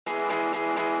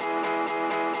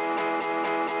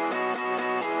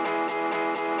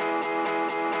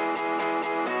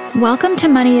Welcome to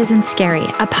Money Isn't Scary,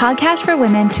 a podcast for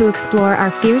women to explore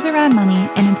our fears around money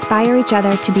and inspire each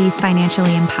other to be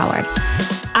financially empowered.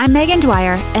 I'm Megan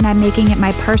Dwyer, and I'm making it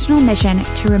my personal mission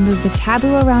to remove the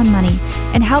taboo around money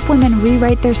and help women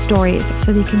rewrite their stories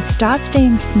so they can stop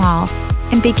staying small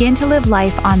and begin to live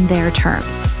life on their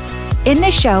terms. In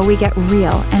this show, we get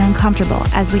real and uncomfortable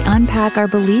as we unpack our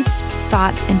beliefs,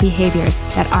 thoughts, and behaviors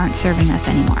that aren't serving us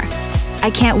anymore. I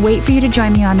can't wait for you to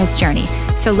join me on this journey,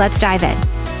 so let's dive in.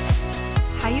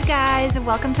 Hi, you guys.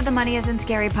 Welcome to the Money Isn't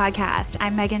Scary podcast.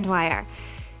 I'm Megan Dwyer.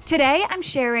 Today, I'm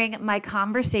sharing my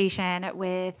conversation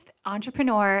with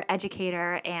entrepreneur,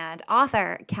 educator, and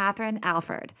author, Catherine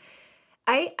Alford.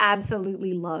 I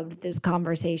absolutely loved this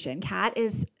conversation. Kat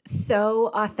is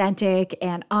so authentic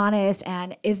and honest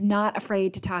and is not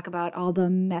afraid to talk about all the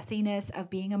messiness of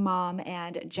being a mom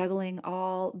and juggling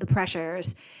all the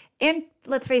pressures. And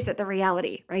let's face it, the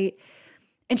reality, right?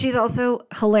 And she's also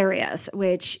hilarious,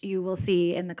 which you will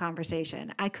see in the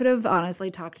conversation. I could have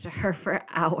honestly talked to her for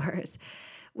hours.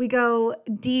 We go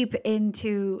deep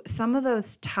into some of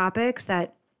those topics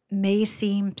that may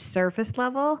seem surface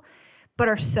level, but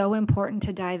are so important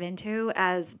to dive into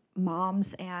as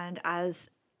moms and as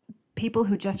people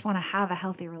who just want to have a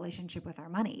healthy relationship with our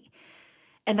money.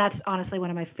 And that's honestly one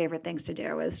of my favorite things to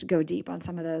do, is to go deep on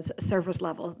some of those surface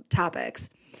level topics.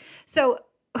 So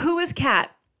who is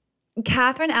Kat?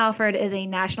 Catherine Alford is a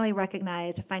nationally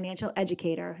recognized financial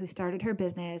educator who started her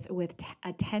business with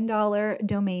a $10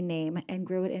 domain name and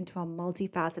grew it into a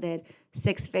multifaceted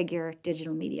six-figure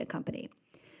digital media company.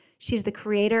 She's the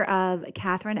creator of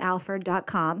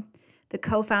CatherineAlford.com, the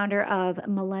co-founder of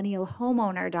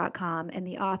MillennialHomeowner.com, and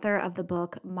the author of the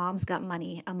book Mom's Got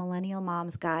Money, A Millennial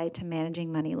Mom's Guide to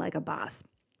Managing Money Like a Boss.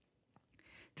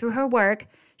 Through her work,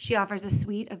 she offers a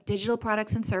suite of digital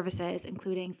products and services,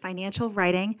 including financial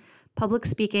writing, public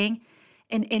speaking,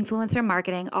 and influencer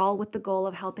marketing, all with the goal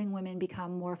of helping women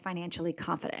become more financially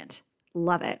confident.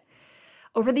 Love it.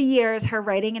 Over the years, her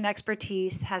writing and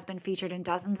expertise has been featured in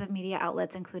dozens of media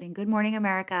outlets, including Good Morning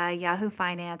America, Yahoo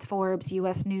Finance, Forbes,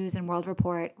 U.S. News and World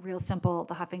Report, Real Simple,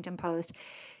 The Huffington Post,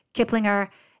 Kiplinger,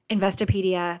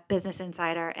 Investopedia, Business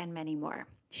Insider, and many more.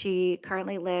 She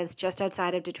currently lives just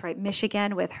outside of Detroit,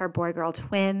 Michigan, with her boy-girl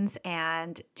twins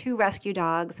and two rescue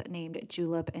dogs named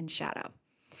Julep and Shadow.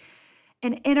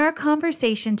 And in our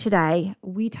conversation today,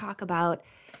 we talk about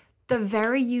the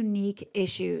very unique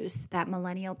issues that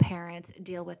millennial parents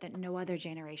deal with that no other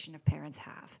generation of parents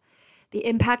have. The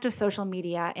impact of social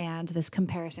media and this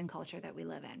comparison culture that we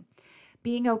live in.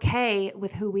 Being okay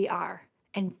with who we are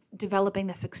and developing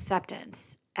this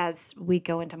acceptance as we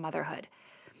go into motherhood.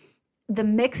 The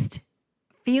mixed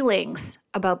feelings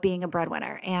about being a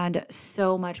breadwinner, and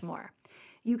so much more.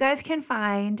 You guys can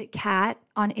find Kat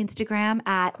on Instagram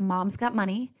at Mom's Got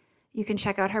Money. You can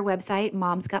check out her website,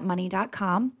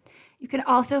 momsgotmoney.com. You can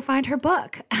also find her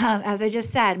book, as I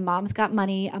just said, Mom's Got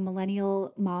Money, A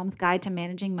Millennial Mom's Guide to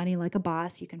Managing Money Like a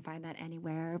Boss. You can find that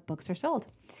anywhere books are sold.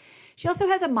 She also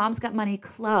has a Mom's Got Money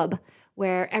club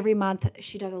where every month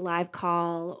she does a live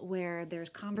call where there's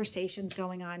conversations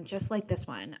going on just like this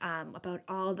one about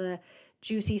all the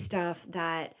juicy stuff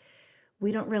that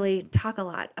we don't really talk a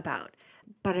lot about,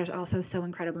 but is also so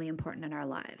incredibly important in our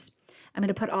lives. I'm going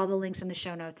to put all the links in the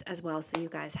show notes as well so you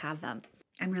guys have them.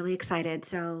 I'm really excited.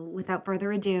 So without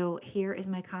further ado, here is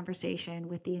my conversation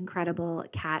with the incredible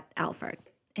Kat Alford.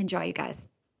 Enjoy, you guys.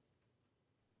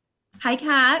 Hi,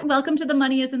 Kat. Welcome to the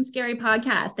Money Isn't Scary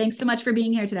podcast. Thanks so much for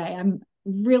being here today. I'm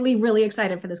really, really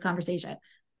excited for this conversation.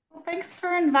 Well, thanks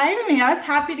for inviting me. I was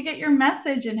happy to get your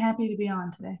message and happy to be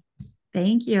on today.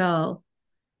 Thank you.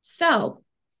 So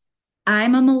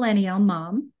I'm a millennial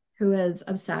mom who is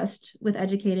obsessed with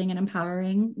educating and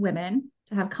empowering women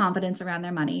to have confidence around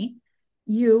their money.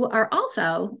 You are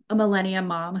also a millennial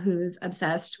mom who's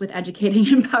obsessed with educating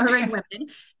and empowering women.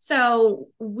 So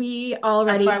we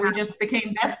already— That's why we just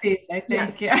became besties, I think.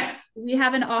 Yes, yeah. We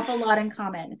have an awful lot in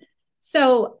common.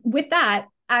 So with that,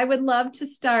 I would love to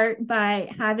start by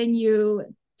having you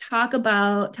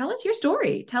tell us your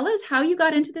story. Tell us how you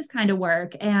got into this kind of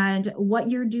work and what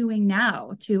you're doing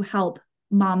now to help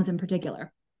moms in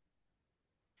particular.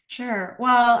 Sure.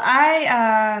 Well,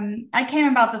 I came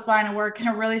about this line of work in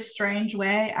a really strange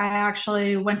way. I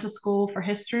actually went to school for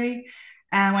history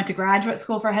and went to graduate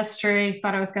school for history,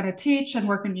 thought I was going to teach and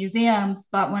work in museums.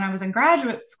 But when I was in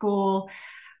graduate school,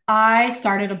 I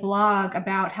started a blog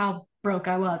about how broke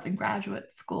I was in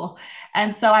graduate school.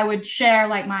 And so I would share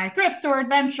like my thrift store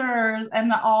adventures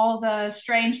and all the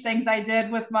strange things I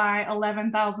did with my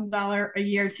 $11,000 a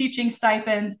year teaching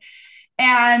stipend.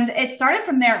 And it started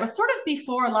from there. It was sort of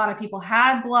before a lot of people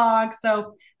had blogs.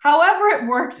 So however it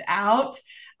worked out,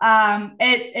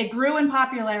 It grew in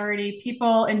popularity.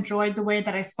 People enjoyed the way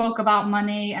that I spoke about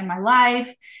money and my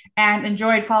life and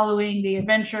enjoyed following the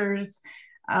adventures.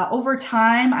 Over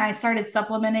time, I started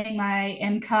supplementing my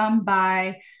income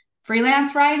by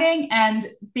freelance writing. And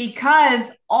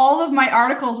because all of my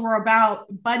articles were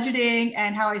about budgeting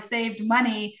and how I saved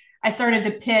money, I started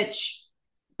to pitch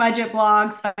budget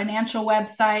blogs, financial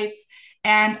websites,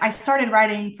 and I started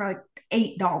writing for like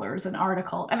 $8 an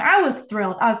article. And I was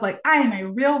thrilled. I was like, I am a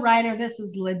real writer. This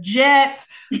is legit.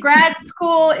 Grad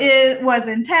school was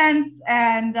intense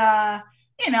and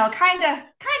kind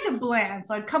of bland.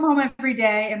 So I'd come home every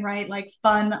day and write like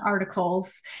fun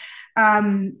articles.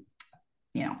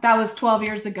 That was 12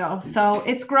 years ago. So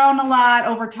it's grown a lot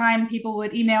over time. People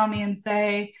would email me and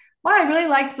say, wow, I really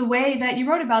liked the way that you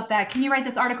wrote about that. Can you write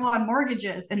this article on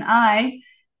mortgages? And I,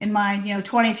 in my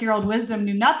 22-year-old wisdom,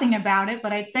 knew nothing about it,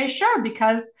 but I'd say sure,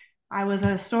 because I was a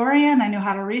historian. I knew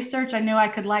how to research. I knew I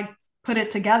could put it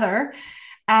together.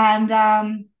 And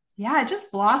it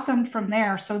just blossomed from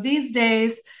there. So these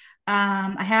days,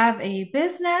 I have a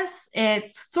business.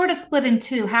 It's sort of split in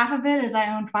two. Half of it is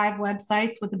I own 5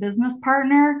 websites with a business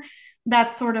partner.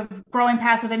 That's sort of growing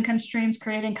passive income streams,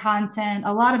 creating content,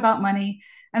 a lot about money.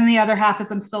 And the other half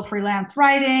is I'm still freelance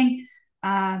writing,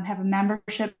 have a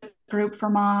membership group for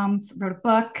moms, wrote a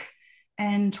book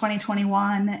in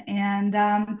 2021. And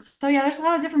there's a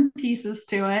lot of different pieces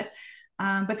to it,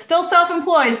 but still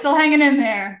self-employed, still hanging in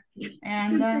there.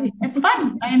 And it's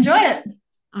fun. I enjoy it.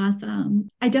 Awesome.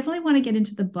 I definitely want to get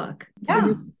into the book.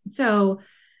 Yeah. So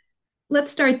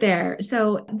let's start there.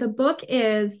 So the book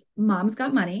is Mom's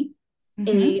Got Money,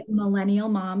 a millennial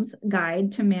mom's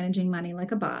guide to managing money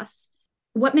like a boss.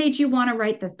 What made you want to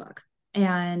write this book?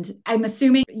 And I'm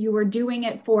assuming you were doing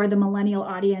it for the millennial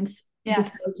audience. Yes.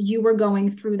 Because you were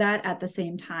going through that at the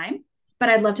same time. But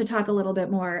I'd love to talk a little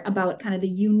bit more about kind of the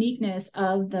uniqueness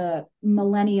of the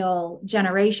millennial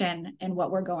generation and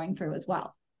what we're going through as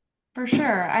well. For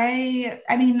sure. I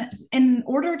mean, in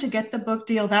order to get the book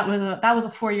deal, that was a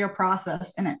 4-year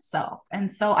process in itself.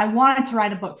 And so I wanted to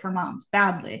write a book for moms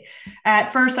badly.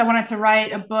 At first, I wanted to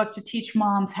write a book to teach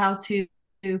moms how to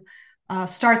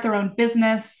start their own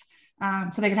business,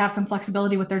 so they could have some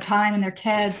flexibility with their time and their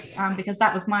kids, because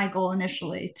that was my goal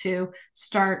initially, to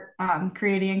start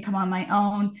creating income on my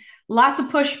own. Lots of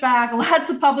pushback, lots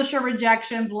of publisher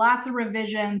rejections, lots of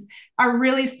revisions. I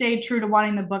really stayed true to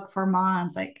wanting the book for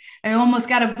moms. Like, I almost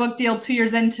got a book deal 2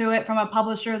 years into it from a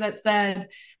publisher that said,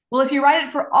 well, if you write it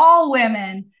for all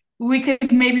women, we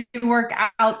could maybe work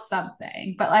out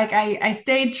something. But I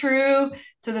stayed true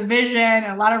to the vision and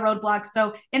a lot of roadblocks.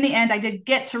 So in the end, I did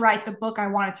get to write the book I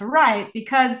wanted to write,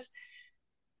 because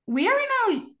we are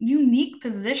in a unique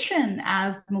position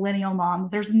as millennial moms.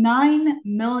 There's 9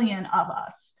 million of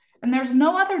us, and there's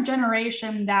no other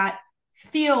generation that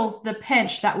feels the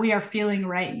pinch that we are feeling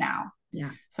right now. Yeah.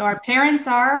 So our parents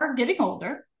are getting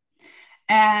older,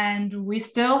 and we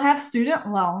still have student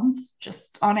loans,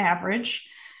 just on average,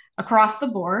 across the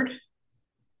board.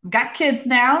 We've got kids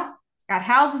now, got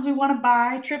houses we want to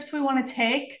buy, trips we want to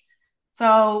take.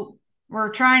 So we're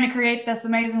trying to create this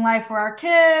amazing life for our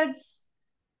kids,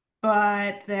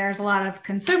 but there's a lot of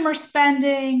consumer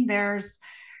spending. There's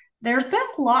been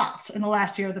a lot in the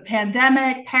last year. The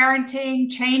pandemic, parenting,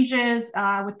 changes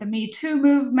with the Me Too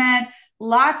movement,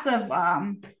 lots of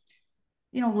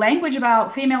language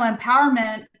about female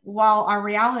empowerment, while our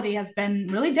reality has been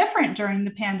really different during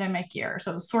the pandemic year. So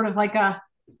it was sort of like a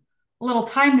little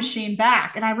time machine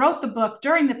back. And I wrote the book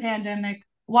during the pandemic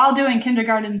while doing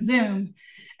kindergarten Zoom.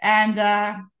 And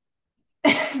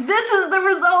this is the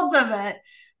result of it.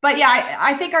 But yeah,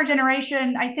 I think our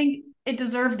generation, I think it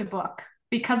deserved a book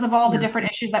because of all the different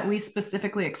issues that we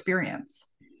specifically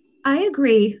experience. I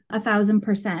agree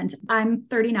 1,000%. I'm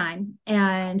 39,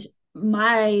 and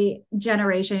my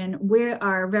generation, we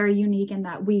are very unique in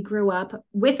that we grew up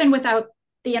with and without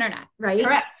the internet, right?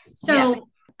 Correct. So yes.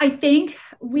 I think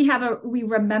we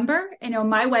remember,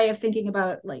 my way of thinking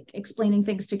about explaining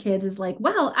things to kids is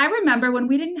well, I remember when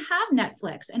we didn't have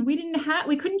Netflix and we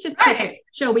couldn't just pick a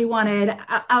show we wanted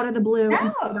out of the blue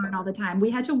and put it on all the time.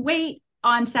 We had to wait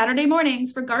on Saturday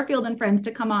mornings for Garfield and Friends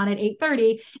to come on at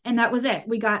 8:30, and that was it.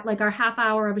 We got our half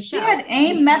hour of a show. We had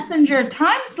AIM Messenger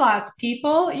time slots,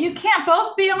 people. You can't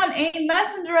both be on AIM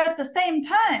Messenger at the same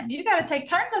time. You got to take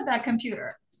turns at that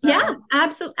computer. So. Yeah,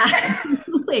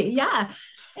 absolutely. Yeah.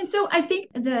 And so I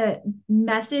think the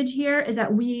message here is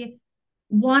that we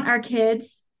want our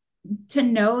kids to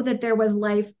know that there was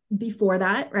life before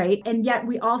that, right? And yet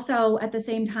we also, at the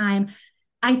same time,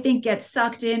 I think get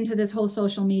sucked into this whole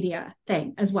social media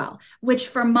thing as well, which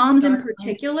for moms in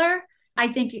particular I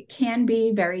think it can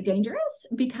be very dangerous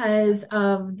because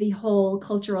of the whole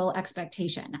cultural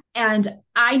expectation. And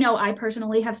I know I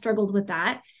personally have struggled with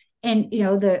that. And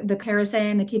the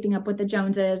comparison, the keeping up with the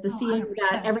Joneses, the Oh, seeing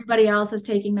that 100%. everybody else is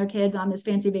taking their kids on this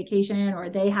fancy vacation, or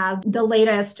they have the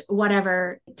latest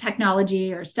whatever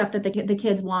technology or stuff that the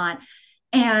kids want,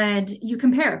 and you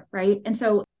compare, right? And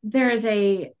so there's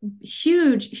a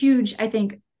huge, I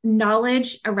think,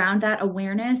 knowledge around that,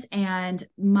 awareness and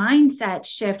mindset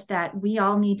shift that we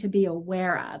all need to be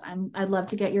aware of. I'd love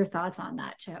to get your thoughts on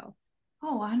that too.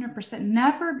 Oh, 100%.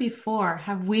 Never before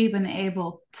have we been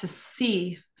able to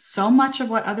see so much of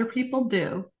what other people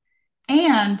do,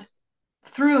 and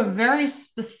through a very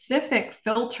specific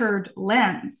filtered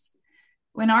lens.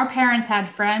 When our parents had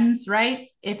friends, right?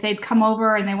 If they'd come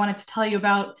over and they wanted to tell you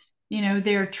about,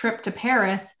 their trip to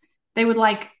Paris, they would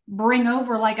like bring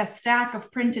over like a stack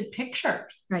of printed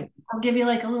pictures, Right. or give you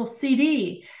like a little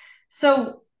CD.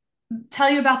 So tell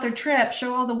you about their trip,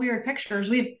 show all the weird pictures.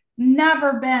 We've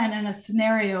never been in a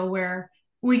scenario where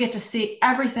we get to see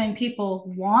everything people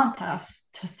want us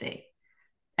to see,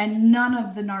 and none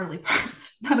of the gnarly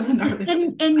parts. None of the gnarly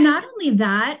parts. And not only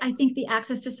that, I think the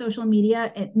access to social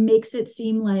media, it makes it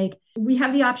seem like we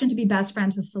have the option to be best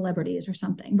friends with celebrities or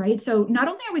something, right? So not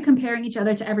only are we comparing each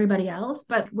other to everybody else,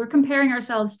 but we're comparing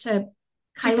ourselves to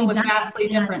People Kylie with Jenner vastly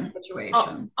and different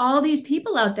situations. all these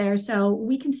people out there. So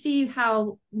we can see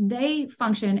how they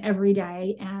function every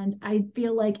day. And I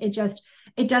feel like it does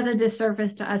a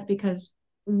disservice to us because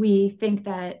we think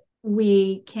that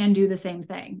we can do the same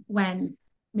thing when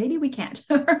maybe we can't,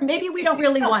 or maybe we don't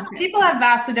really want to. People have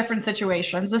vastly different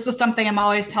situations. This is something I'm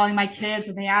always telling my kids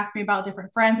when they ask me about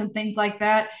different friends and things like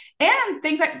that. And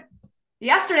things like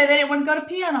yesterday, they didn't want to go to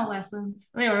piano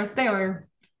lessons.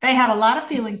 They had a lot of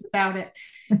feelings about it.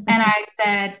 And I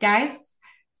said, guys,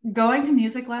 going to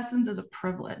music lessons is a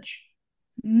privilege.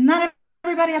 Not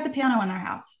everybody has a piano in their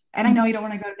house. And I know you don't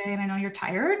want to go today, and I know you're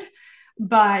tired,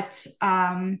 but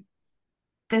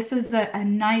this is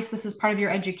this is part of your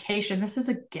education. This is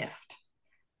a gift.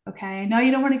 Okay. I know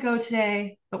you don't want to go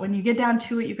today, but when you get down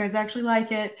to it, you guys actually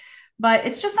like it. But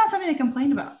it's just not something to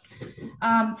complain about.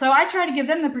 So I try to give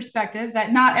them the perspective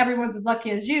that not everyone's as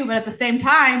lucky as you, but at the same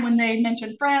time, when they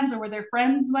mention friends or where their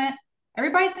friends went,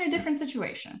 everybody's in a different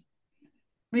situation.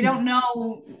 We don't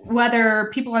know whether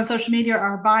people on social media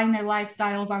are buying their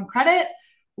lifestyles on credit,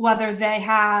 whether they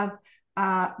have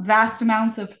vast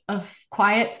amounts of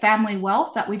quiet family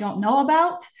wealth that we don't know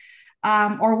about,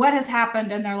 or what has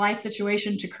happened in their life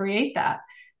situation to create that.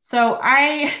 So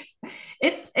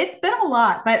it's been a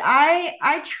lot, but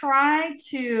I try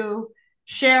to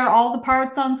share all the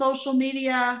parts on social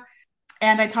media.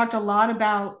 And I talked a lot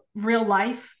about real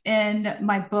life in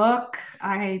my book.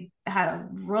 I had a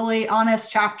really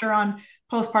honest chapter on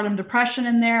postpartum depression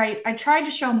in there. I tried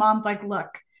to show moms like,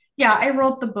 look, yeah, I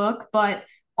wrote the book, but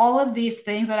all of these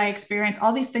things that I experience,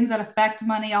 all these things that affect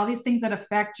money, all these things that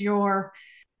affect your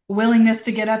willingness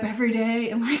to get up every day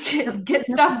and like get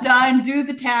stuff done, do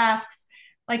the tasks,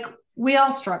 like we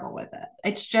all struggle with it.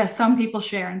 It's just some people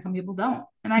share and some people don't.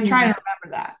 And I try to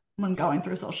remember that when going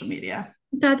through social media.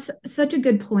 That's such a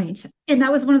good point. And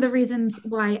that was one of the reasons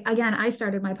why, again, I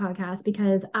started my podcast,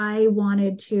 because I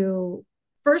wanted to,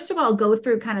 first of all, go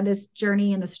through kind of this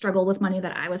journey and the struggle with money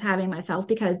that I was having myself,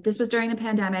 because this was during the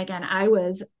pandemic and I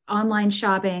was online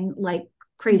shopping like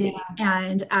crazy. Yeah.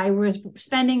 And I was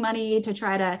spending money to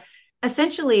try to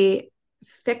essentially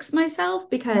fix myself,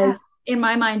 because in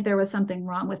my mind, there was something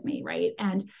wrong with me. Right.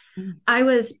 And I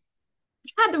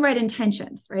had the right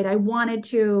intentions, right? I wanted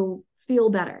to feel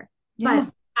better. Yeah.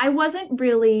 But I wasn't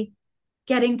really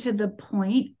getting to the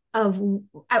point of,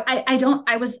 I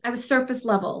was surface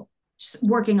level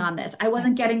working on this. I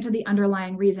wasn't getting to the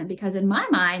underlying reason, because in my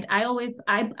mind, I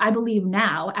believe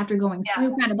now, after going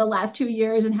through kind of the last 2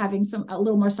 years and having a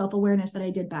little more self-awareness that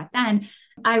I did back then,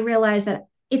 I realized that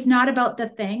it's not about the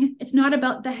thing. It's not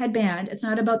about the headband. It's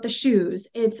not about the shoes.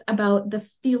 It's about the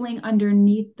feeling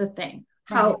underneath the thing.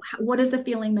 What is the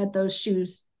feeling that those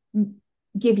shoes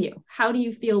give you? How do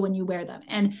you feel when you wear them?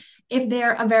 And if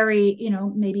they're a very,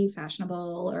 maybe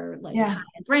fashionable or like a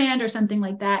high-end brand or something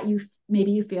like that,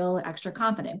 maybe you feel extra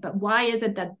confident. But why is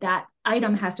it that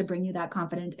item has to bring you that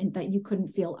confidence and that you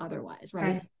couldn't feel otherwise?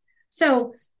 Right.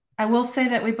 So I will say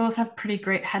that we both have pretty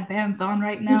great headbands on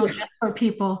right now, just for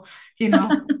people,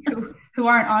 who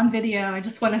aren't on video. I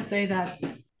just want to say that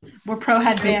We're pro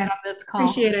headband on this call.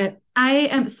 Appreciate it. I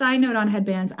am, side note on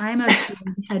headbands, I'm a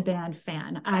big headband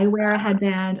fan. I wear a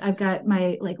headband. I've got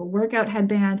my like workout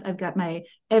headbands. I've got my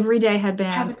everyday I have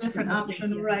headbands. a different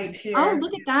option right Oh, here.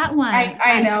 look at that one.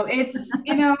 I know it's,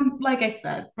 like I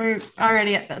said, we're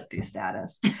already at bestie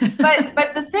status.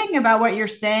 But the thing about what you're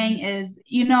saying is,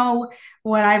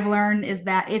 what I've learned is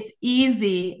that it's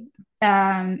easy.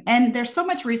 And there's so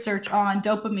much research on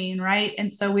dopamine, right?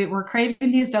 And so we're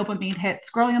craving these dopamine hits.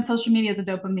 Scrolling on social media is a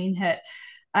dopamine hit.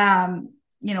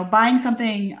 Buying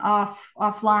something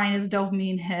offline is a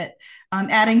dopamine hit.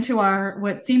 Adding to our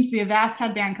what seems to be a vast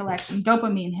headband collection,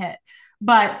 dopamine hit.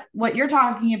 But what you're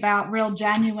talking about, real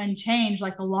genuine change,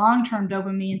 like a long-term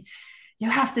dopamine, you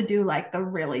have to do like the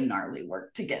really gnarly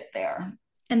work to get there.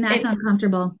 And that's It's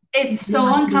uncomfortable. it's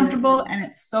so uncomfortable and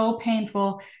it's so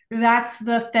painful. That's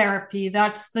the therapy.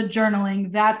 That's the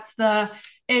journaling. That's the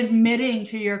admitting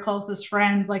to your closest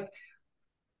friends, like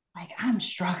I'm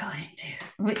struggling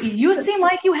too. You seem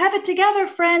like you have it together,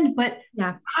 friend, but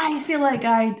Yeah. I feel like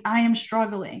I am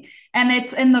struggling. And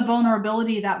it's in the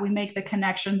vulnerability that we make the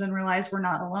connections and realize we're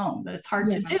not alone, but it's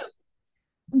hard Yeah. to do.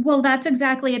 Well, that's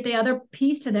exactly it. The other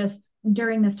piece to this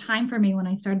during this time for me when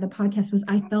I started the podcast was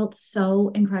I felt so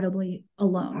incredibly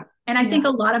alone. And I think a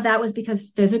lot of that was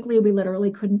because physically we literally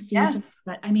couldn't see each other. Yes.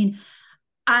 But I mean,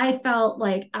 I felt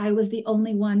like I was the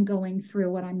only one going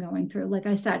through what I'm going through. Like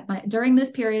I said, during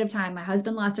this period of time, my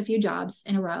husband lost a few jobs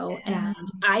in a row. Yeah. And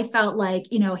I felt like,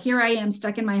 here I am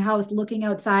stuck in my house looking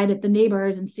outside at the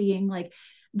neighbors and seeing like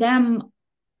them.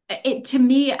 To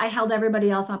me, I held everybody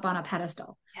else up on a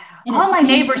pedestal. Yeah. And All my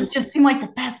neighbors just seem like the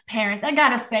best parents. I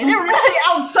gotta say, they're really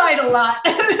outside a lot.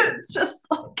 It's just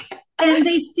like, and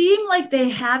they seem like they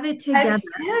have it I together.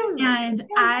 do. And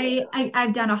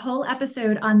I've done a whole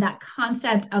episode on that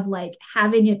concept of like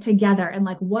having it together and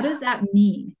like what does that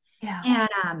mean? Yeah.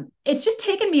 And it's just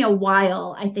taken me a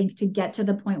while, I think, to get to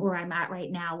the point where I'm at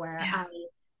right now, where I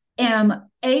am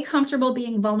comfortable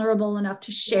being vulnerable enough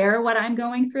to share what I'm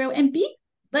going through, and be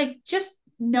like just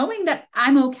knowing that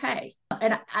I'm okay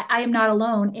and I am not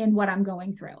alone in what I'm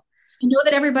going through. I know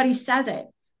that everybody says it,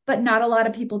 but not a lot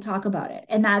of people talk about it.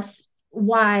 And that's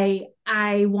why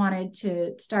I wanted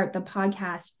to start the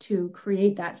podcast, to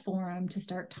create that forum to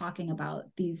start talking about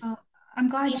these I'm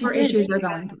glad you did, issues we're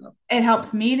going through. It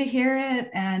helps me to hear it.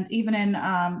 And even in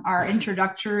our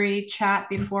introductory chat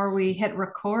before we hit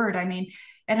record, I mean,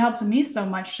 it helps me so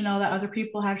much to know that other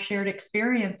people have shared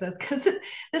experiences, because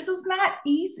this is not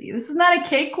easy. This is not a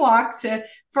cakewalk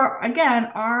for, again,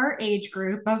 our age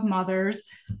group of mothers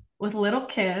with little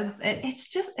kids.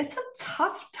 It's a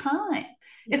tough time.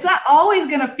 It's not always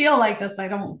going to feel like this, I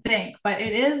don't think, but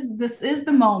this is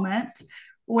the moment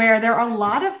where there are a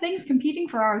lot of things competing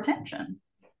for our attention.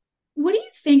 What do you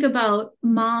think about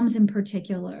moms in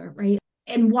particular, right?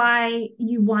 And why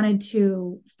you wanted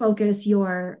to focus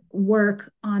your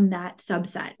work on that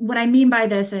subset? What I mean by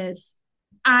this is,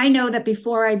 I know that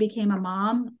before I became a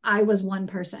mom, I was one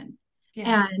person.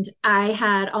 Yeah. And I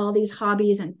had all these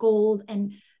hobbies and goals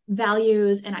and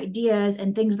values and ideas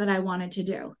and things that I wanted to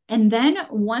do. And then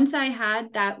once I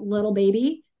had that little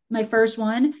baby, my first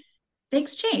one,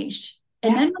 things changed.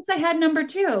 And then once I had number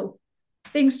two,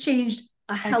 things changed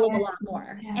a hell of a lot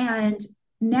more. Yeah. And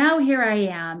now here I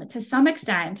am, to some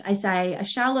extent, I say a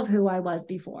shell of who I was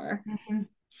before,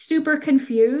 super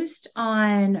confused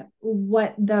on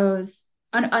what those,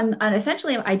 on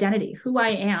essentially identity, who I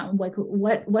am, like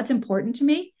what's important to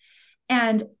me.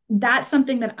 And that's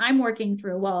something that I'm working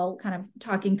through while kind of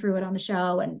talking through it on the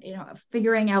show, and,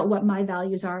 figuring out what my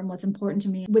values are and what's important to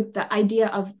me, with the idea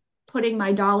of putting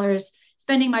my dollars,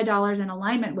 spending my dollars in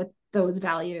alignment with those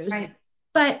values. Right.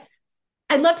 But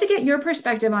I'd love to get your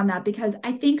perspective on that, because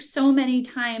I think so many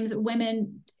times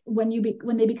women, when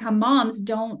they become moms,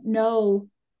 don't know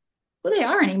who they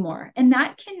are anymore. And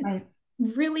that can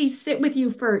really sit with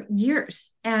you for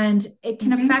years. And it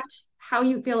can affect how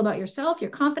you feel about yourself,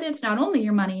 your confidence, not only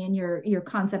your money and your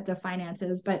concept of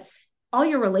finances, but all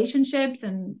your relationships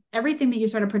and everything that you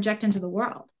sort of project into the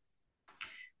world.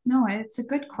 No, it's a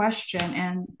good question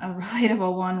and a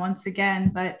relatable one once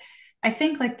again. But I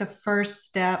think like the first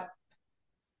step,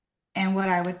 and what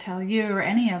I would tell you or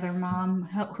any other mom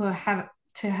who have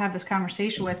to have this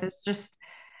conversation with, is just,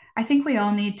 I think we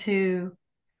all need to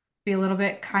be a little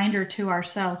bit kinder to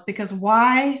ourselves. Because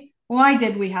why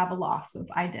did we have a loss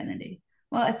of identity?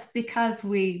 Well, it's because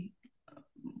we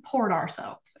poured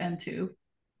ourselves into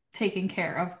taking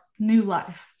care of new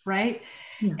life, right?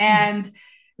 Yeah. And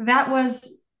that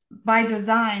was by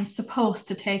design supposed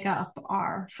to take up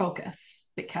our focus,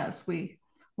 because we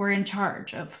were in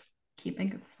charge of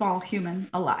keeping a small human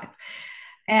alive.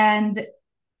 And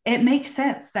it makes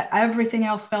sense that everything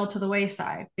else fell to the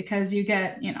wayside because you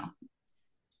get,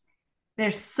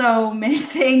 there's so many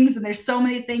things and there's so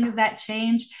many things that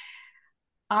change.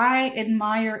 I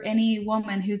admire any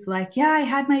woman who's like, yeah, I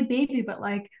had my baby, but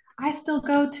like I still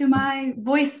go to my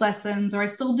voice lessons, or I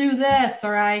still do this,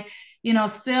 or I,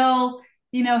 still,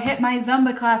 hit my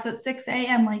Zumba class at 6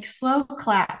 a.m. like slow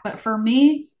clap. But for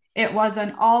me, it was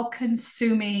an all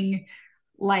consuming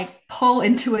like pull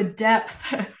into a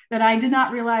depth that I did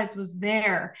not realize was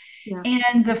there. Yeah.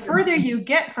 And the further you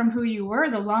get from who you were,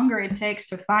 the longer it takes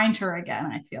to find her again,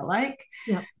 I feel like.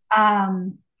 Yeah.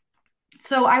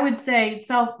 So I would say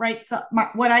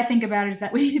what I think about it is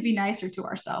that we need to be nicer to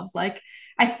ourselves. Like,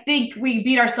 I think we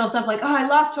beat ourselves up like, oh, I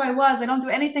lost who I was. I don't do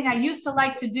anything I used to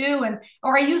like to do.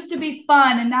 Or I used to be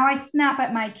fun and now I snap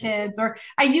at my kids, or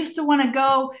I used to want to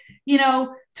go,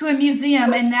 to a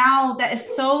museum. And now that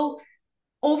is so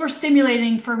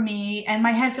overstimulating for me, and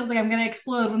my head feels like I'm going to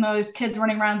explode when those kids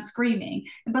running around screaming.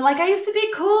 But like, I used to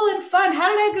be cool and fun. How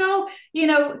did I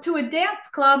go to a dance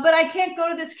club, but I can't go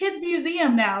to this kids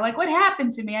museum now? Like, what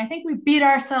happened to me? I think we beat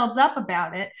ourselves up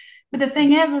about it. But the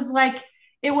thing is like,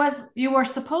 you were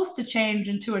supposed to change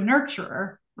into a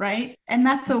nurturer, right? And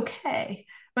that's okay.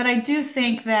 But I do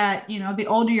think that, the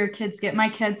older your kids get, my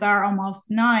kids are almost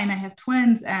 9. I have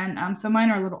twins, and so mine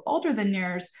are a little older than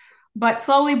yours. But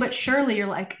slowly but surely, you're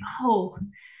like, oh,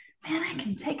 man, I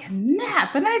can take a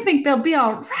nap and I think they'll be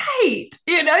all right.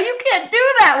 You can't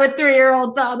do that with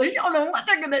 3-year-old toddlers. You don't know what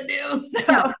they're going to do. So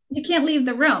no, you can't leave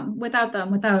the room without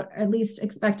them, without at least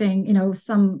expecting,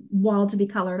 some wall to be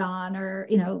colored on, or,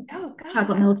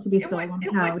 chocolate milk to be spilled on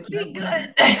the couch. It would be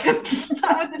good.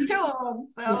 With the 2 of them.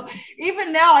 So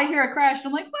even now I hear a crash.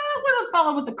 I'm like, well, we'll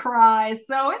follow with the cry.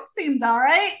 So it seems all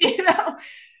right.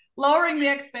 Lowering the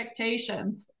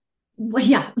expectations. Well,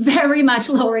 yeah, very much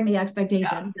lowering the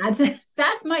expectation. Yeah.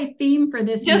 That's my theme for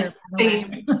this year.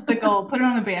 Theme. Just the goal. Put it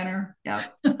on the banner. Yeah.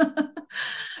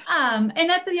 And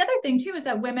that's the other thing too, is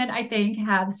that women, I think,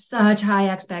 have such high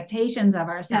expectations of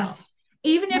ourselves. Yes.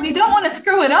 Even if we don't want to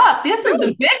screw it up. This is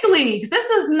the big leagues. This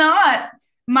is not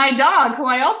my dog, who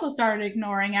I also started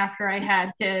ignoring after I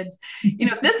had kids.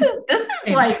 This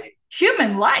is like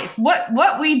human life.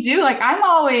 What we do. Like, I'm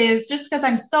always, just because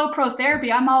I'm so pro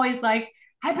therapy, I'm always like,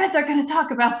 I bet they're going to talk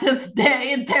about this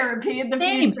day in therapy in the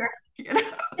future.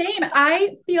 Same.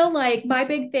 I feel like my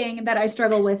big thing that I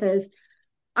struggle with is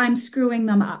I'm screwing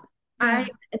them up. Yeah.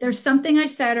 There's something I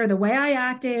said, or the way I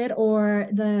acted, or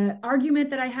the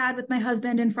argument that I had with my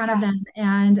husband in front of them,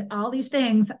 and all these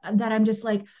things that I'm just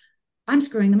like, I'm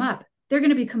screwing them up. They're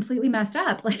going to be completely messed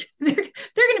up. Like they're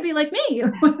going to be like me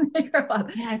when they grow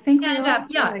up. Yeah, I think.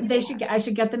 And I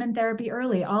should get them in therapy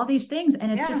early. All these things,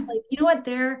 and it's just like, you know what?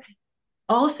 They're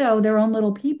also their own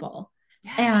little people.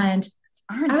 Yes. And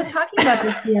I was talking about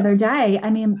this the other day. I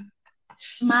mean,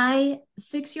 my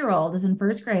 6-year-old is in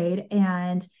first grade,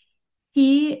 and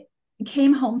he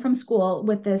came home from school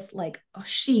with this like a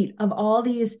sheet of all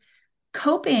these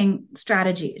coping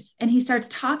strategies. And he starts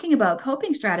talking about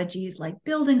coping strategies like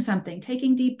building something,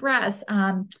 taking deep breaths,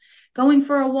 going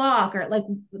for a walk, or like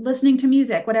listening to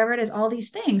music, whatever it is, all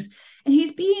these things. And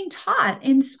he's being taught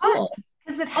in school.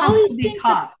 Because it has to be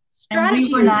taught. And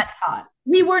we were not taught.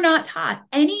 We were not taught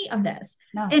any of this.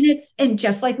 No. And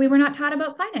just like we were not taught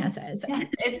about finances. Yeah.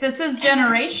 This is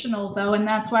generational though. And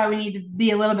that's why we need to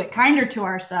be a little bit kinder to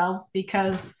ourselves,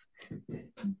 because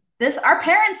our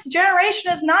parents'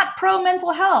 generation is not pro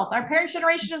mental health. Our parents'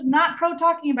 generation is not pro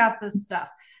talking about this stuff.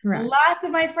 Right. Lots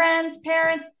of my friends,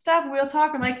 parents, stuff, we'll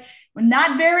talk. We're like, we're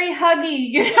not very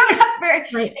huggy. Not very,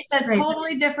 right. It's a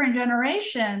totally different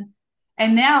generation.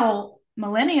 And now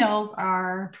millennials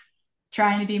are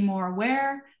trying to be more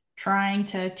aware, trying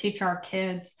to teach our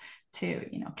kids to,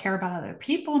 care about other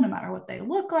people, no matter what they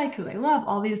look like, who they love,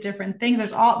 all these different things.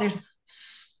 There's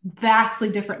vastly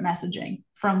different messaging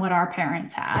from what our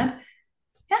parents had.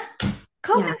 Yeah.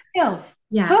 Coping skills.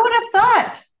 Yeah. Who would have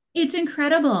thought? It's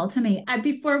incredible to me.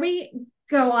 Before we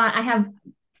go on, I have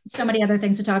so many other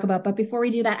things to talk about, but before we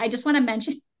do that, I just want to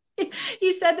mention,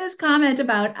 you said this comment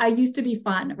about I used to be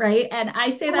fun, right? And I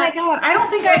say that. Oh my God, I don't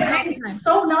think I'm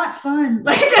so not fun.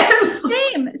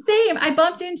 Same. I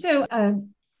bumped into a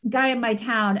guy in my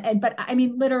town, but I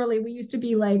mean, literally, we used to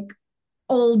be like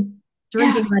old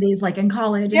drinking buddies, like in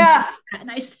college. Yeah. And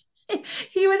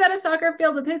he was at a soccer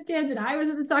field with his kids, and I was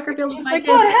at a soccer field with my kids.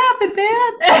 What happened,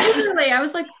 man? Literally, I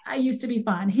was like, I used to be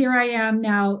fun. Here I am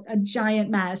now, a giant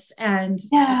mess. And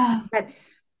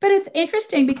but it's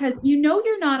interesting because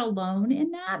you're not alone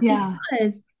in that,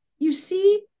 because you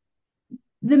see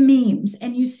the memes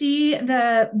and you see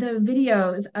the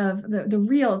videos of the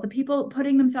reels, the people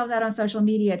putting themselves out on social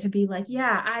media to be like,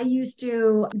 yeah, I used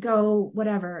to go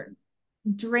whatever,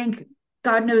 drink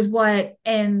God knows what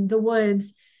in the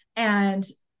woods, and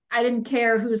I didn't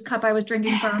care whose cup I was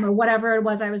drinking from or whatever it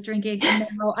was I was drinking. And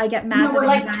now I get massive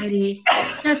anxiety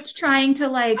just trying to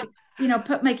like,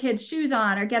 put my kids' shoes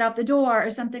on or get out the door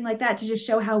or something like that, to just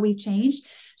show how we've changed.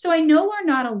 So I know we're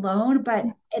not alone, but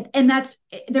and that's,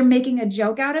 they're making a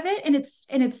joke out of it, and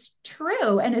it's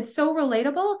true and it's so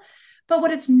relatable. But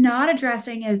what it's not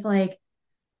addressing is like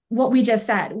what we just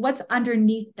said, what's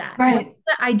underneath that, right? What's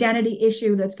the identity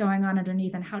issue that's going on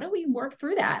underneath, and how do we work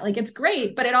through that? Like, it's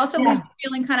great, but it also leaves you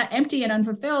feeling kind of empty and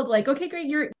unfulfilled. Like, okay, great,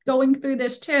 you're going through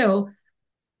this too.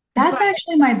 That's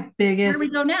actually my biggest. Where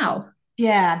do we go now?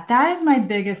 Yeah, that is my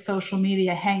biggest social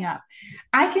media hang up.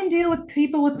 I can deal with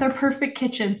people with their perfect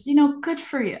kitchens, good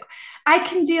for you. I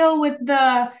can deal with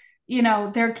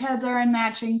their kids are in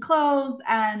matching clothes,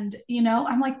 and,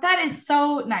 I'm like, that is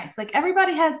so nice. Like, I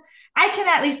can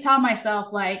at least tell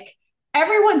myself, like,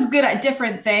 everyone's good at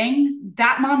different things.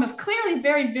 That mom is clearly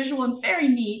very visual and very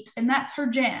neat, and that's her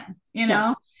jam,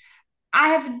 Yeah. I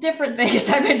have different things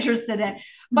I'm interested in.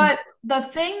 But the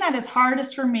thing that is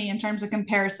hardest for me in terms of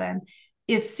comparison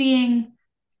is seeing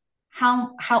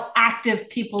how active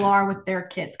people are with their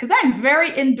kids. Because I'm very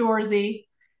indoorsy,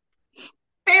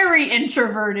 very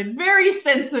introverted, very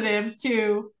sensitive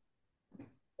to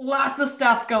lots of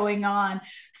stuff going on.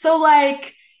 So,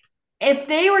 like, if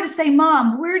they were to say,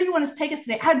 Mom, where do you want us to take us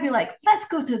today? I'd be like, let's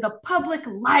go to the public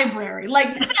library.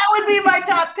 Like, that would be my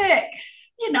top pick.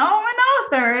 I'm an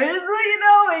author,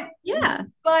 Yeah.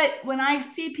 But when I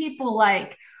see people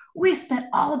like, we spent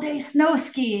all day snow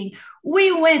skiing,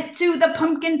 we went to the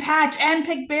pumpkin patch and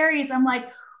picked berries, I'm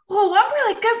like, oh, I'm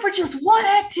really good for just one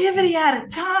activity at a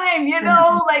time,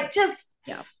 like just,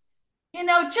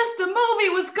 just the movie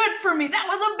was good for me. That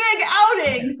was a big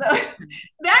outing. So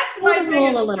that's my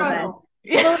biggest struggle.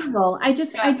 Roll. I do.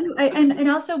 And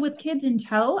also with kids in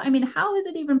tow, I mean, how is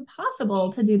it even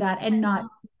possible to do that and not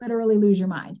literally lose your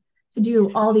mind, to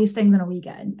do all these things in a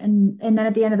weekend? And then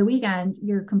at the end of the weekend,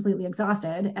 you're completely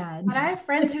exhausted. But I have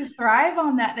friends who thrive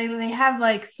on that. They have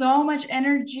like so much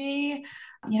energy.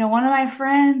 One of my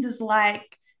friends is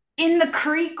like in the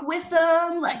creek with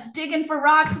them, like digging for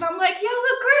rocks. And I'm like, you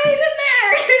look great in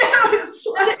there. It's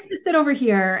like, I just sit over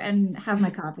here and have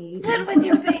my coffee. Sit with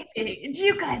your baby.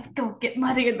 You guys go get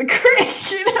muddy in the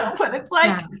creek, but it's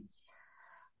like. Yeah.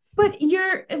 But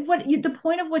the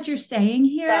point of what you're saying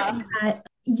here is that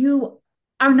you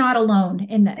are not alone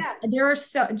in this. Yeah. There are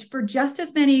for just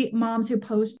as many moms who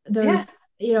post those,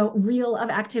 reel of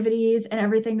activities and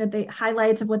everything that they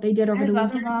highlights of what they did over the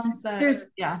weekend. There's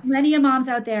plenty of moms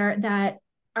out there that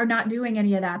are not doing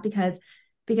any of that because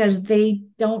they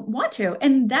don't want to.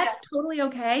 And that's totally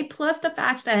okay. Plus the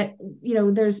fact that,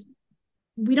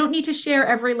 we don't need to share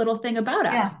every little thing about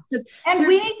us. And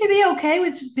we need to be okay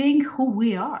with just being who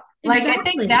we are. Exactly. Like, I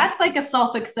think that's like a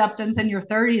self-acceptance in your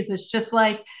 30s. It's just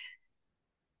like,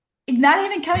 not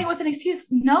even coming with an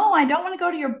excuse. No, I don't want to go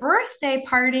to your birthday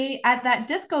party at that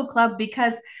disco club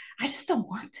because I just don't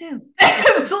want to.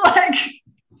 It's like,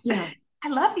 I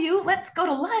love you. Let's go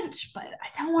to lunch, but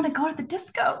I don't want to go to the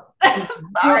disco.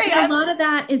 Sorry. A lot of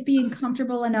that is being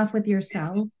comfortable enough with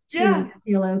yourself to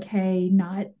feel okay,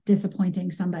 not disappointing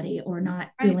somebody or not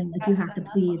feeling like you have to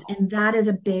please. And that is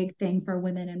a big thing for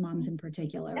women and moms in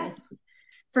particular. Yes.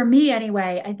 For me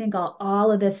anyway, I think all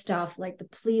of this stuff, like the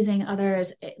pleasing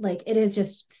others, it is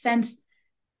just, since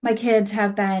my kids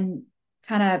have been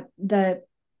kind of the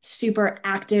super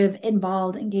active,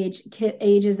 involved, engaged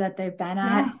ages that they've been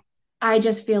at, I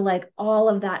just feel like all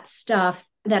of that stuff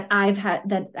that I've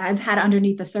had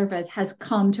underneath the surface has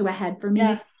come to a head for me.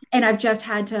 Yes. And I've just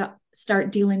had to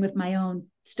start dealing with my own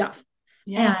stuff.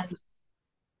 Yes. And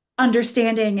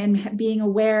understanding and being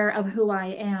aware of who I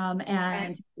am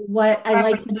and what I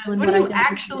like to do and what do you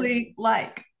actually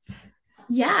like.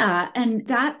 Yeah. And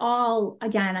that all,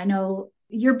 again, I know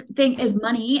your thing is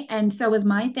money and so is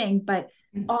my thing, but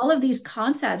all of these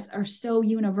concepts are so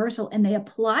universal and they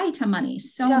apply to money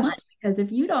so much, because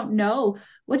if you don't know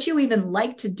what you even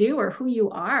like to do or who you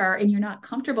are and you're not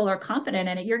comfortable or confident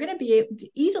in it, you're going to be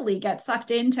easily get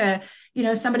sucked into,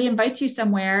 somebody invites you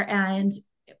somewhere and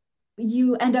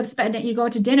you end up you go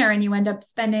to dinner and you end up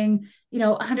spending,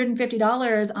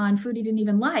 $150 on food you didn't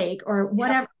even like or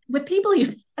whatever with people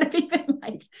you haven't even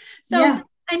liked. So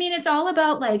I mean, it's all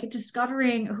about like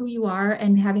discovering who you are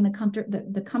and having the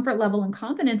comfort level and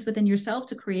confidence within yourself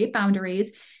to create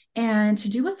boundaries and to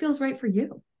do what feels right for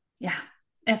you. Yeah,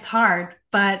 it's hard,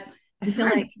 but I feel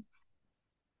like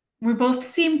we both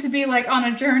seem to be like on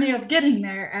a journey of getting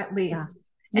there at Yeah. least.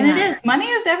 And it Yeah. is, money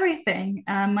is everything.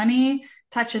 Money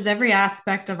touches every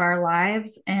aspect of our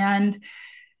lives. And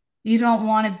you don't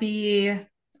want to be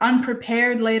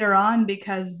unprepared later on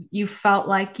because you felt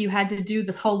like you had to do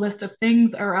this whole list of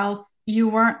things, or else you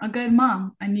weren't a good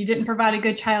mom and you didn't provide a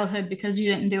good childhood because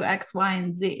you didn't do X, Y,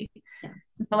 and Z. Yeah.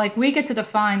 So like we get to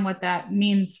define what that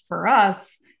means for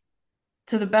us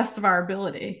to the best of our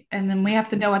ability. And then we have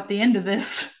to know at the end of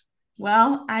this,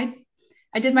 well, I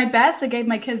did my best. I gave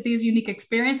my kids these unique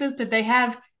experiences. Did they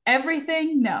have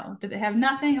everything? No. Did they have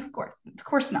nothing? Of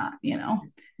course not, you know.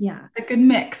 Yeah. A good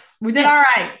mix. We did all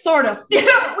right, sort of. We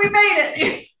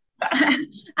made it.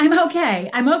 I'm okay.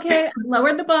 I've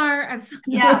lowered the bar. I've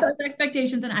lowered the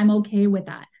expectations, and I'm okay with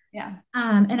that. Yeah.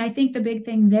 And I think the big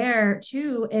thing there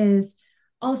too is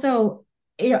also,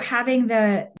 having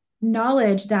the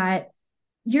knowledge that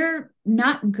you're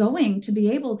not going to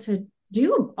be able to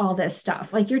do all this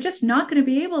stuff. Like, you're just not going to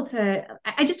be able to.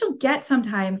 I just don't get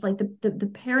sometimes, like,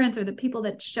 the parents or the people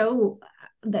that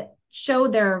show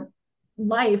their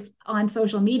life on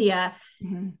social media,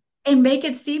 mm-hmm. and make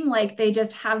it seem like they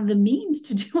just have the means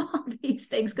to do all these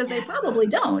things, because they probably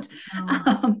don't.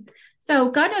 So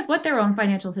God knows what their own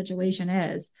financial situation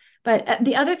is. But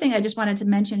the other thing I just wanted to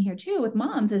mention here too with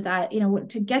moms is that,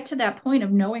 to get to that point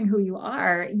of knowing who you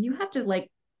are, you have to like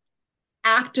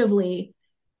actively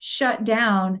shut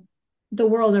down the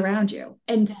world around you.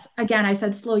 And again, I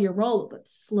said, slow your roll, but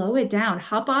slow it down,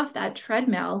 hop off that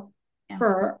treadmill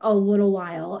for a little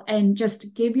while and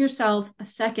just give yourself a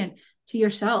second to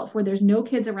yourself where there's no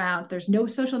kids around, there's no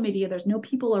social media, there's no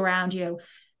people around you,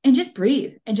 and just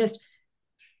breathe and just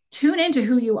tune into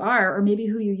who you are, or maybe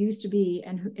who you used to be,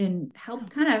 and help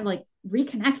kind of like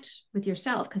reconnect with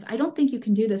yourself. Because I don't think you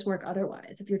can do this work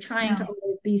otherwise if you're trying to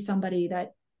always be somebody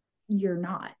that you're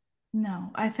not.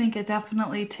 No, I think it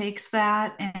definitely takes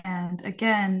that. And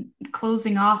again,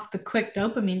 closing off the quick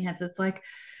dopamine hits, it's like,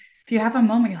 if you have a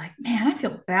moment, you're like, man, I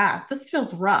feel bad. This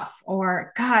feels rough.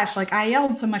 Or gosh, like I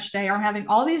yelled so much today, or I'm having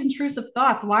all these intrusive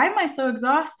thoughts. Why am I so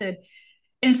exhausted?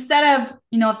 Instead of,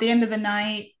 at the end of the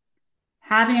night,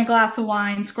 having a glass of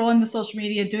wine, scrolling the social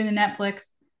media, doing the Netflix,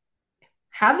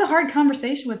 have the hard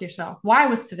conversation with yourself. Why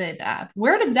was today bad?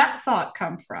 Where did that thought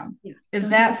come from? Yeah. Is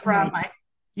that from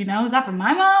is that from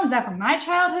my mom? Is that from my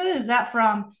childhood? Is that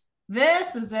from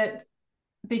this? Is it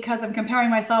because I'm comparing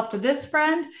myself to this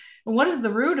friend? What is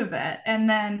the root of it? And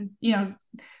then,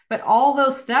 but all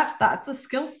those steps, that's a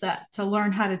skill set to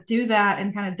learn how to do that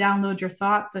and kind of download your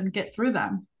thoughts and get through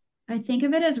them. I think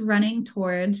of it as running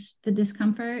towards the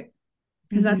discomfort,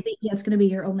 because that's going to be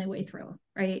your only way through,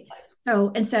 right? So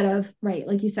instead of, right,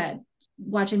 like you said,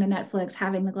 watching the Netflix,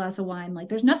 having the glass of wine, like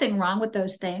there's nothing wrong with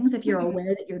those things if you're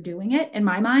aware that you're doing it, in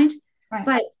my mind. Right.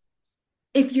 But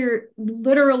if you're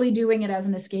literally doing it as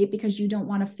an escape because you don't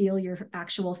want to feel your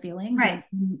actual feelings, right,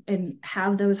 and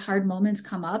have those hard moments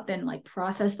come up and like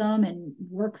process them and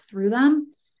work through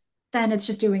them, then it's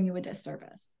just doing you a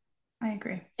disservice. I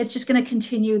agree. It's just going to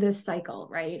continue this cycle,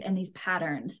 right? And these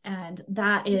patterns. And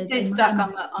that is, you stay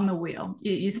stuck on the wheel.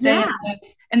 You stay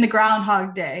in the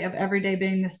groundhog day of every day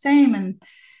being the same.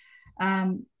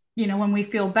 And, when we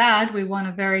feel bad, we want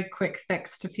a very quick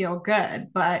fix to feel good.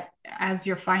 But as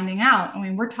you're finding out,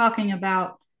 we're talking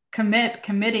about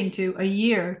committing to a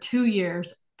year, 2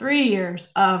 years, 3 years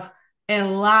of a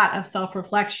lot of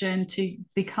self-reflection to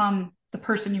become the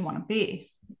person you want to be.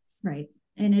 Right.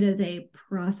 And it is a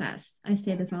process. I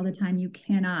say this all the time. You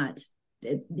cannot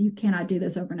do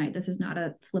this overnight. This is not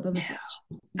a flip of a switch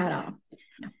at all.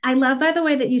 I love, by the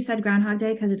way, that you said Groundhog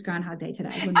Day, because it's Groundhog Day today.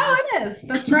 It is.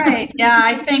 That's right. Yeah,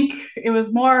 I think it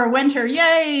was more winter.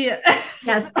 Yay.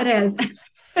 Yes, it is.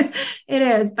 It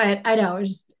is. But I know, it's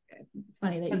just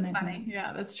funny that you mentioned funny. That.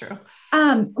 Yeah, that's true.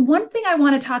 One thing I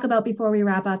want to talk about before we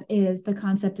wrap up is the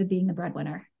concept of being the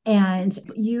breadwinner. And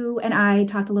you and I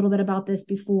talked a little bit about this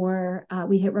before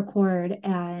we hit record.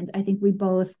 And I think we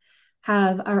both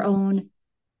have our own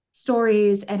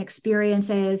stories and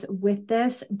experiences with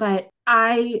this, but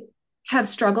I have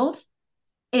struggled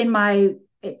in my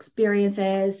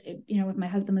experiences, with my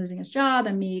husband losing his job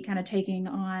and me kind of taking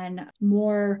on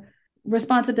more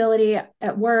responsibility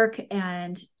at work,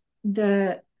 and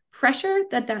the pressure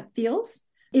that feels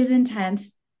is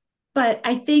intense. But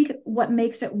I think what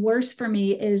makes it worse for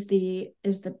me is the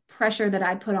pressure that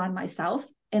I put on myself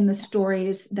and the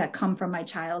stories that come from my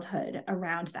childhood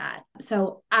around that.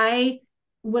 So I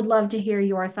would love to hear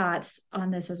your thoughts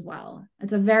on this as well.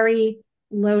 It's a very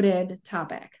loaded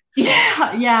topic.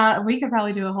 Yeah, we could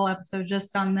probably do a whole episode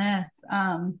just on this.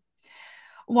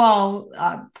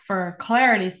 For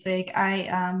clarity's sake,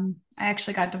 I I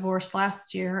actually got divorced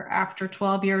last year after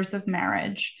 12 years of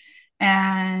marriage,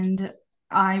 and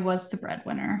I was the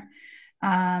breadwinner.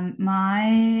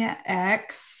 My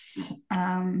ex,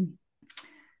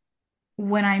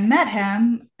 when I met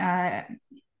him,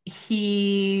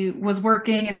 he was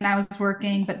working and I was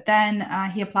working, but then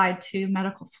he applied to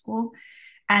medical school.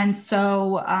 And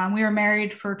so we were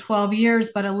married for 12 years,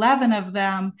 but 11 of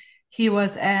them, he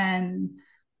was in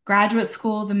graduate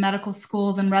school, then medical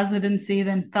school, then residency,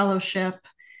 then fellowship.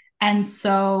 And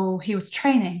so he was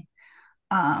training.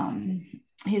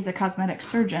 He's a cosmetic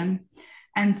surgeon.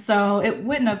 And so it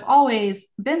wouldn't have always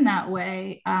been that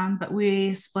way, but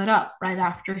we split up right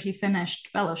after he finished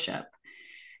fellowship.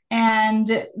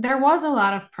 And there was a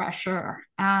lot of pressure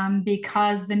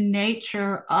because the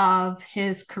nature of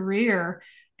his career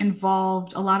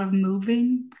involved a lot of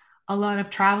moving, a lot of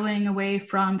traveling away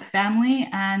from family.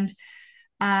 And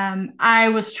I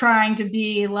was trying to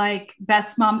be like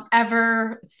best mom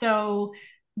ever. So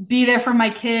be there for my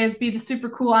kids, be the super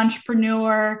cool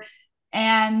entrepreneur.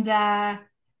 And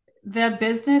the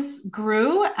business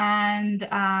grew, and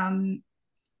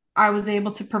I was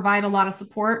able to provide a lot of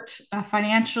support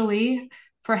financially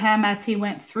for him as he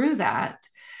went through that.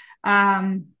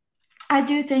 I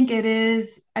do think it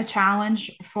is a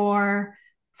challenge for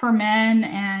men,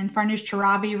 and Farnoosh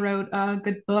Torabi wrote a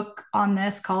good book on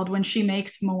this called When She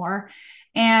Makes More.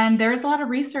 And there's a lot of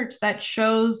research that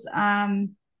shows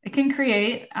it can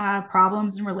create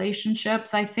problems in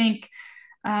relationships. I think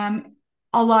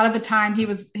a lot of the time he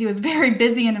was very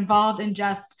busy and involved, and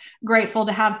just grateful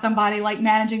to have somebody like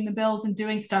managing the bills and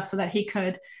doing stuff so that he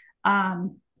could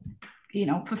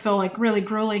fulfill like really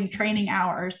grueling training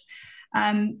hours.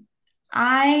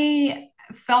 I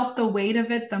felt the weight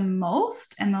of it the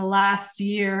most in the last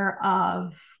year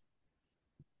of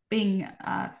being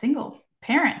a single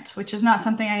parent, which is not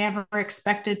something I ever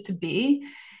expected to be.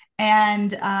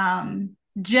 And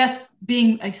just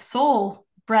being a sole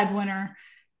breadwinner,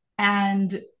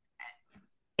 and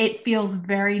it feels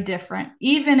very different.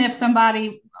 Even if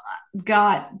somebody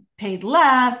got paid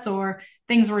less or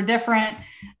things were different,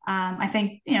 I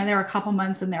think, there were a couple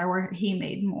months in there where he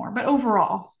made more. But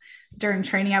overall, during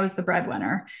training, I was the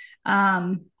breadwinner.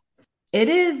 It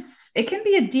can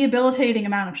be a debilitating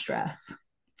amount of stress,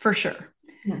 for sure.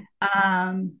 Yeah.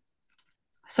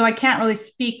 So I can't really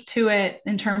speak to it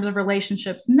in terms of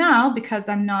relationships now because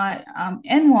I'm not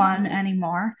in one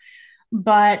anymore.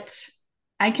 But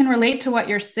I can relate to what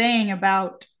you're saying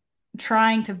about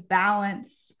trying to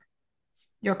balance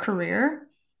your career,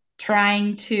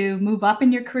 trying to move up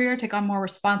in your career, take on more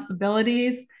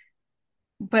responsibilities,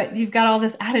 but you've got all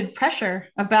this added pressure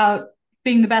about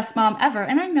being the best mom ever.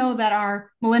 And I know that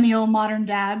our millennial modern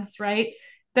dads, right,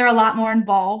 they're a lot more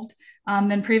involved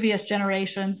than previous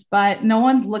generations, but no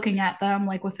one's looking at them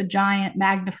like with a giant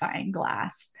magnifying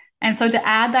glass. And so to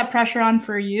add that pressure on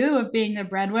for you of being the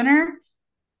breadwinner,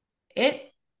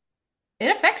 it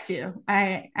affects you.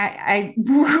 I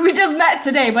we just met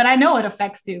today, but I know it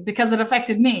affects you because it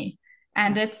affected me,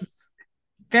 and it's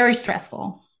very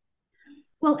stressful.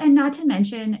 Well, and not to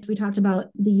mention, we talked about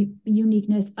the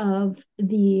uniqueness of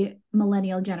the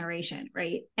millennial generation,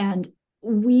 right? And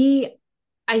we,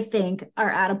 I think,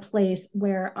 are at a place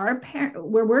where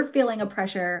where we're feeling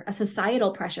a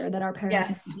societal pressure that our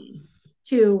parents need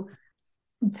to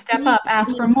step up,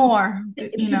 ask for more,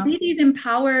 to be these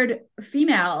empowered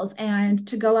females and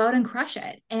to go out and crush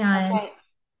it. And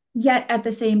yet at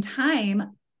the same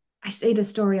time, I say this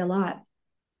story a lot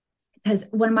because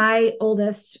when my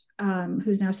oldest,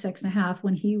 who's now 6.5,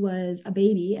 when he was a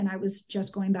baby and I was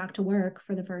just going back to work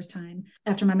for the first time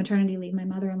after my maternity leave, my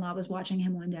mother-in-law was watching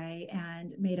him one day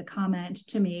and made a comment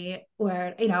to me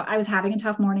where, I was having a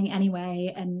tough morning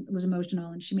anyway and was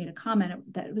emotional. And she made a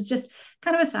comment that was just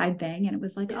kind of a side thing. And it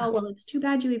was like, oh, well, it's too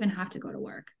bad you even have to go to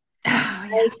work.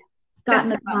 I got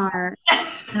in the car and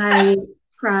I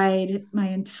cried my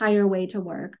entire way to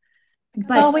work.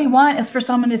 But all we want is for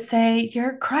someone to say,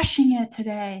 you're crushing it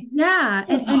today. Yeah.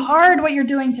 It's hard what you're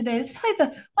doing today. It's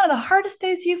probably one of the hardest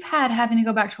days you've had, having to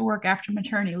go back to work after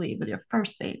maternity leave with your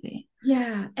first baby.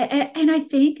 Yeah. And I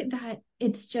think that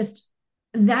it's just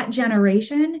that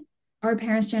generation, our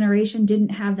parents' generation, didn't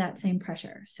have that same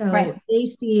pressure. So they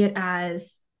see it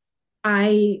as,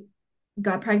 I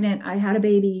got pregnant, I had a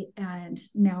baby, and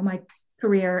now my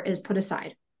career is put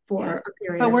aside for a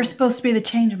period. But we're supposed to be the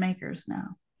change makers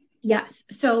now. Yes.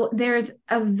 So there's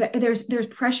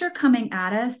pressure coming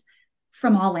at us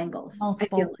from all angles, I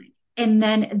feel like. And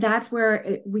then that's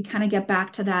where we kind of get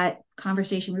back to that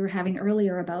conversation we were having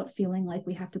earlier about feeling like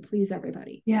we have to please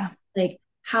everybody. Yeah. Like,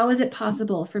 how is it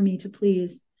possible for me to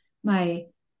please my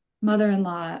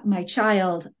mother-in-law, my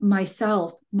child,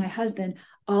 myself, my husband,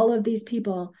 all of these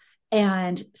people,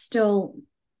 and still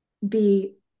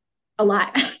be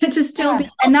alive, to still be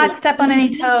healthy, and not step on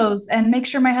any toes, and make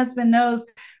sure my husband knows,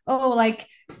 oh, like,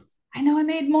 I know I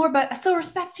made more, but I still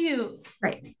respect you.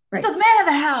 Right. Still the man of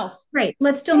the house. Right.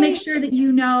 Let's still make sure that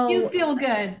you feel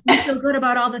good. You feel good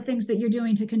about all the things that you're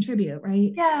doing to contribute,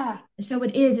 right? Yeah. So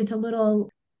it's a little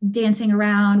dancing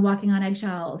around, walking on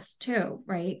eggshells too,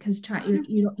 right? Because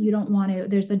you don't want to.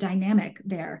 There's the dynamic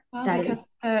there. Well,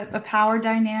 because the power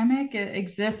dynamic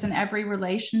exists in every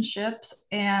relationship,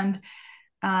 and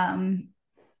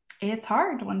it's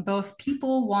hard when both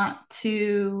people want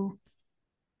to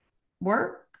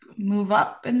work, move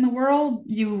up in the world.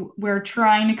 We're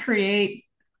trying to create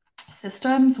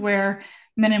systems where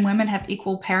men and women have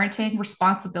equal parenting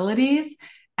responsibilities.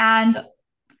 And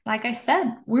like I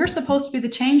said, we're supposed to be the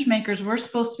change makers. We're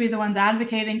supposed to be the ones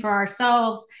advocating for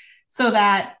ourselves so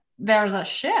that there's a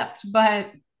shift.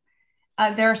 But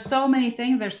there are so many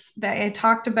things. I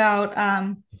talked about,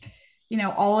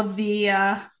 all of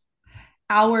the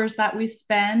hours that we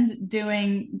spend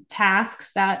doing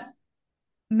tasks that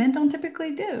men don't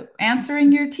typically do.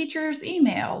 Answering your teacher's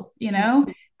emails.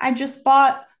 I just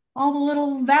bought all the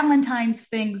little Valentine's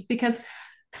things because,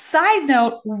 side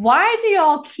note, why do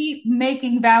y'all keep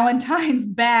making Valentine's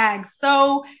bags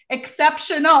so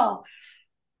exceptional?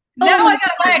 Now I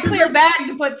gotta buy a clear bag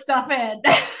to put stuff in.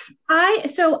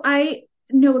 I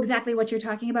know exactly what you're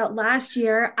talking about. Last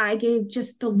year, I gave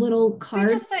just the little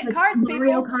cards, we just sent cards,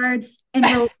 Mario people. cards, and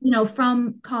wrote,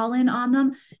 from Colin on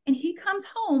them. And he comes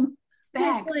home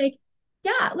bags, with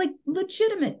like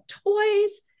legitimate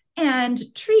toys and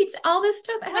treats, all this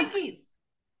stuff. And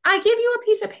I give you a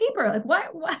piece of paper. Like,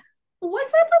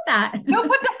 what's up with that? Don't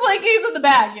put the slinkies in the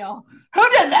bag, y'all. Who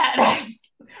did that?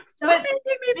 Stop making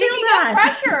me feel bad.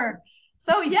 Pressure.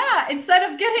 So yeah,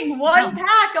 instead of getting one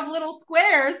pack of little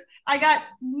squares, I got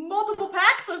multiple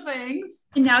packs of things.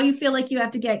 And now you feel like you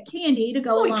have to get candy to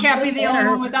go along. We can't be the only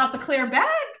one without the clear bag.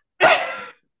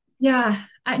 Yeah,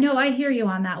 I know. I hear you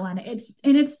on that one. It's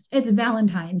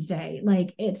Valentine's Day.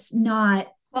 Like, it's not.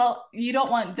 Well, you don't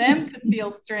want them to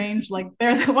feel strange, like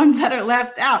they're the ones that are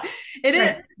left out. It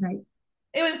is. Right.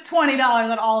 It was $20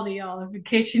 at Aldi, y'all, in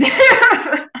case you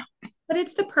didn't. But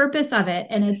it's the purpose of it,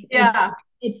 and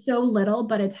it's so little,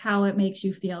 but it's how it makes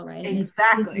you feel, right?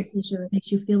 Exactly. It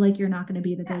makes you feel like you're not going to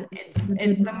be the good. It's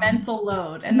the mental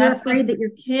load, and you're afraid that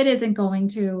your kid isn't going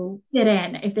to fit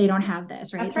in if they don't have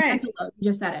this, right? That's right. Mental load.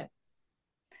 You just said it.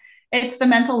 It's the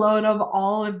mental load of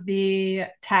all of the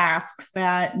tasks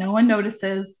that no one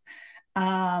notices,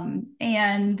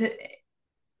 and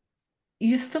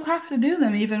you still have to do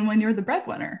them even when you're the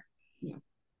breadwinner. Yeah.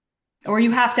 Or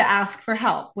you have to ask for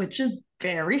help, which is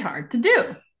very hard to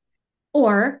do.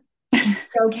 Or be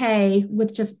okay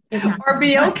with just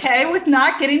okay with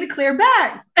not getting the clear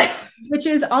bags, which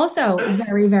is also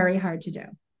very, very hard to do.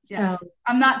 Yes. So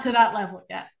I'm not to that level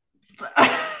yet.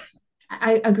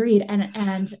 I agreed,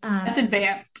 and that's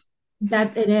advanced.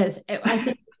 That it is. I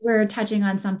think we're touching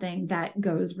on something that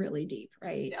goes really deep,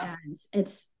 right? Yeah. And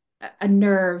it's a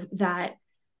nerve that,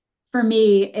 for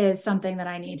me, is something that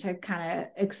I need to kind of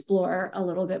explore a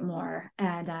little bit more.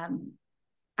 And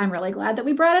I'm really glad that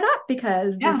we brought it up,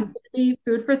 because this is going to be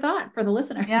food for thought for the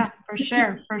listeners. Yeah,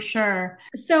 for sure.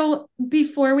 So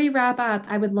before we wrap up,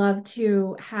 I would love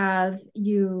to have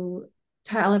you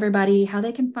tell everybody how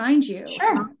they can find you.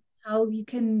 Sure. How you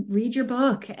can read your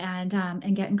book and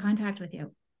get in contact with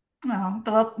you.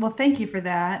 Well, thank you for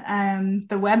that.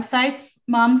 The website's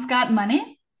Mom's Got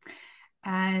Money.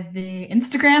 The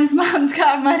Instagram's Mom's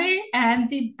Got Money, and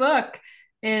the book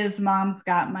is Mom's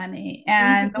Got Money.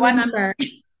 And the one number.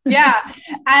 Yeah.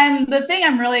 And the thing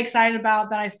I'm really excited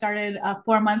about that I started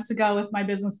 4 months ago with my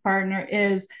business partner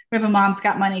is we have a Mom's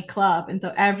Got Money club. And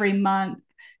so every month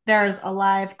there's a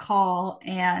live call.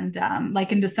 And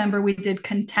like in December, we did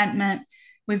contentment.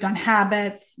 We've done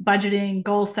habits, budgeting,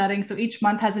 goal setting. So each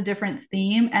month has a different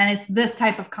theme. And it's this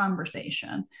type of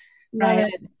conversation,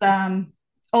 right? It's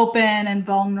open and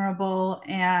vulnerable.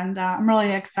 And I'm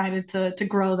really excited to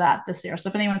grow that this year. So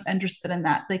if anyone's interested in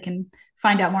that, they can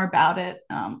find out more about it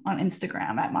on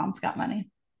Instagram at Mom's Got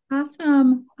Money.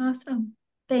 Awesome.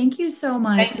 Thank you so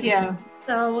much. Thank you.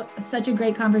 Such a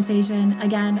great conversation.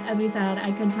 Again, as we said,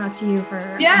 I could talk to you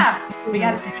for. Yeah, we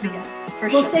got to do it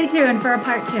again. We'll stay tuned for a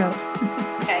part 2.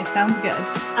 Okay, sounds good.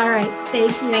 All right.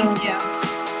 Thank you. Thank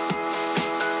you.